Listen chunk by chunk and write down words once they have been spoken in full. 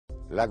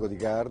Lago di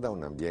Garda,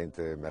 un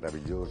ambiente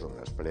meraviglioso,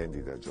 una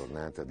splendida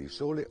giornata di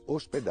sole,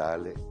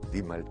 ospedale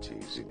di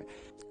Malcesine.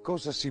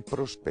 Cosa si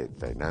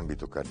prospetta in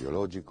ambito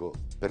cardiologico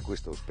per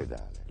questo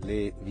ospedale?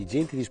 Le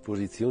vigenti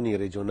disposizioni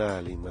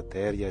regionali in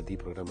materia di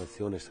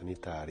programmazione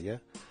sanitaria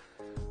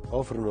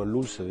offrono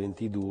all'ULSS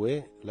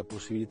 22 la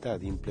possibilità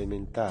di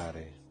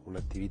implementare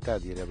un'attività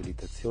di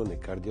riabilitazione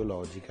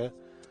cardiologica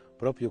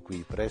proprio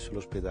qui, presso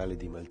l'ospedale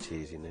di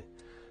Malcesine,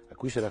 a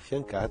cui sarà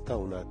affiancata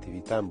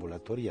un'attività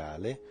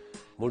ambulatoriale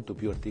molto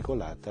più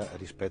articolata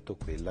rispetto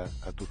a quella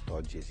a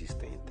tutt'oggi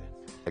esistente.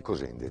 E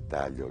cos'è in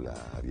dettaglio la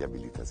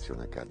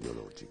riabilitazione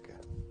cardiologica?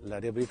 La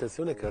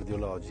riabilitazione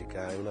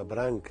cardiologica è una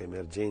branca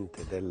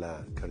emergente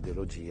della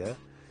cardiologia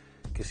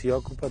che si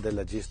occupa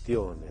della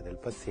gestione del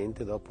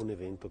paziente dopo un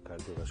evento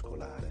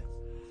cardiovascolare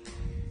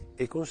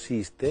e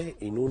consiste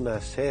in una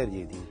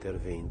serie di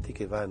interventi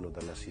che vanno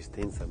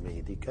dall'assistenza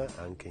medica,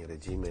 anche in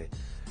regime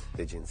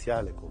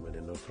degenziale come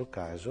nel nostro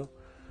caso,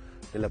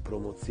 nella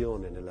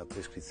promozione, nella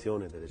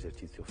prescrizione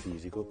dell'esercizio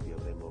fisico, qui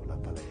avremo la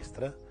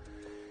palestra,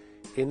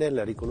 e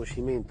nel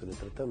riconoscimento e nel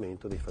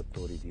trattamento dei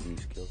fattori di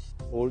rischio,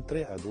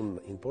 oltre ad un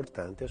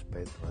importante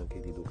aspetto anche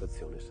di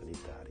educazione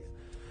sanitaria.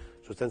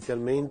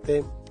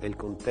 Sostanzialmente è il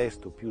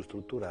contesto più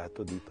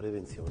strutturato di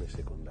prevenzione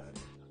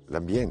secondaria.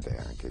 L'ambiente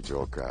anche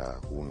gioca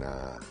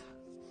un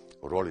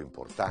ruolo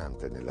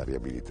importante nella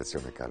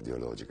riabilitazione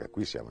cardiologica.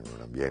 Qui siamo in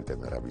un ambiente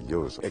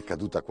meraviglioso. È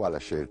caduta qua la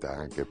scelta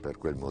anche per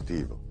quel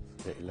motivo?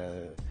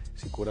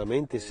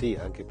 Sicuramente sì,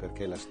 anche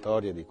perché la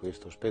storia di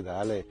questo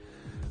ospedale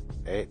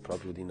è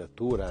proprio di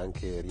natura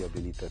anche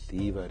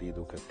riabilitativa,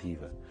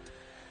 rieducativa.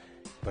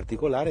 In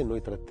particolare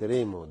noi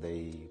tratteremo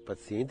dei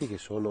pazienti che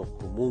sono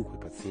comunque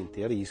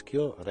pazienti a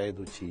rischio,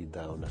 reduci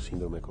da una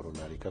sindrome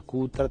coronarica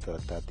acuta,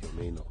 trattati o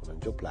meno con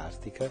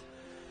angioplastica,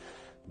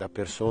 da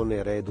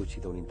persone reduci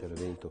da un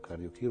intervento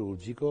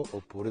cardiochirurgico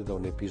oppure da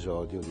un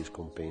episodio di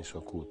scompenso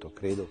acuto.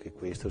 Credo che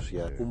questo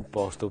sia un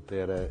posto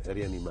per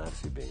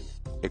rianimarsi bene.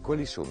 E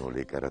quali sono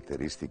le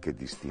caratteristiche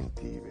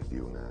distintive di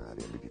una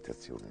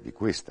riabilitazione, di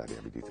questa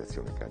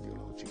riabilitazione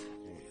cardiologica?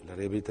 La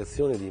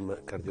riabilitazione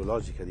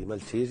cardiologica di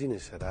Malcesine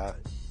sarà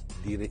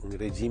in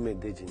regime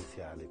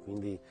degenziale,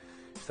 quindi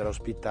sarà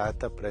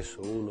ospitata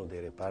presso uno dei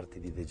reparti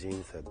di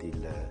degenza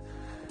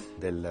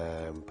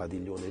del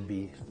padiglione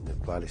B, nel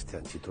quale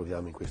ci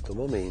troviamo in questo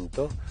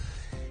momento,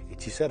 e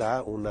ci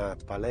sarà una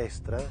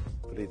palestra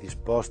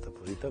predisposta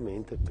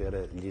appositamente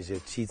per gli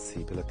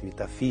esercizi, per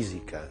l'attività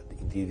fisica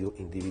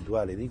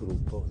individuale e di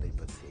gruppo dei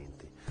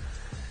pazienti.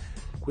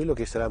 Quello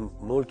che sarà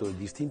molto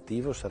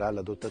distintivo sarà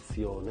la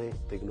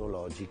dotazione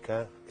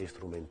tecnologica e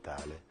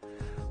strumentale.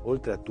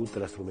 Oltre a tutta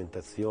la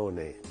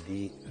strumentazione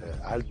di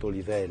alto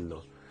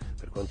livello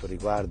per quanto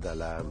riguarda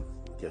la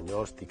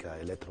diagnostica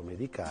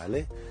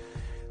elettromedicale,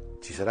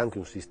 ci sarà anche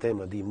un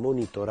sistema di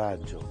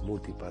monitoraggio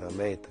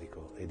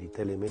multiparametrico e di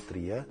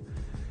telemetria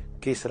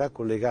che sarà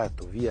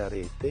collegato via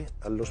rete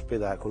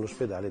con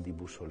l'ospedale di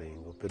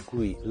Bussolengo, per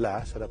cui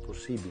là sarà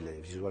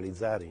possibile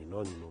visualizzare in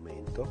ogni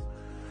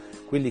momento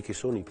quelli che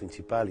sono i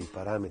principali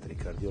parametri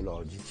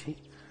cardiologici,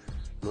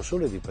 non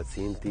solo dei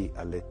pazienti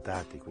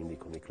allettati, quindi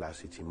con i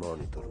classici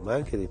monitor, ma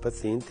anche dei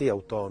pazienti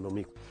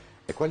autonomi.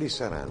 E quali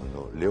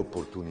saranno le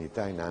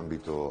opportunità in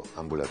ambito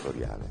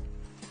ambulatoriale?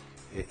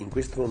 In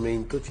questo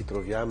momento ci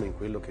troviamo in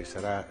quello che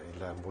sarà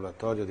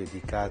l'ambulatorio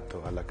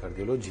dedicato alla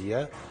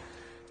cardiologia,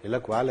 nella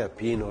quale a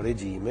pieno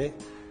regime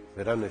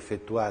verranno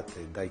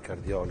effettuate dai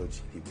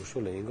cardiologi di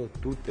Bussolengo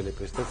tutte le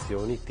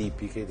prestazioni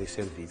tipiche dei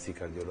servizi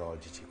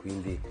cardiologici,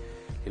 quindi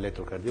gli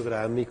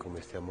elettrocardiogrammi,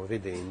 come stiamo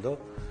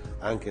vedendo,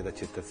 anche ad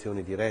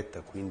accettazione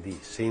diretta, quindi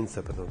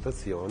senza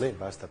prenotazione,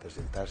 basta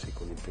presentarsi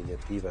con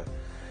l'impegnativa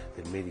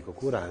del medico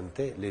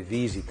curante, le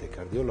visite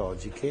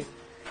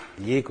cardiologiche,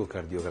 gli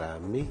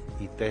ecocardiogrammi,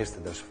 i test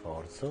da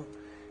sforzo,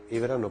 e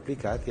verranno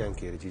applicati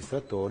anche i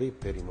registratori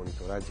per i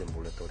monitoraggi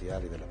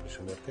ambulatoriali della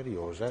pressione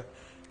arteriosa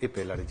e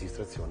per la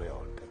registrazione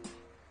Holter.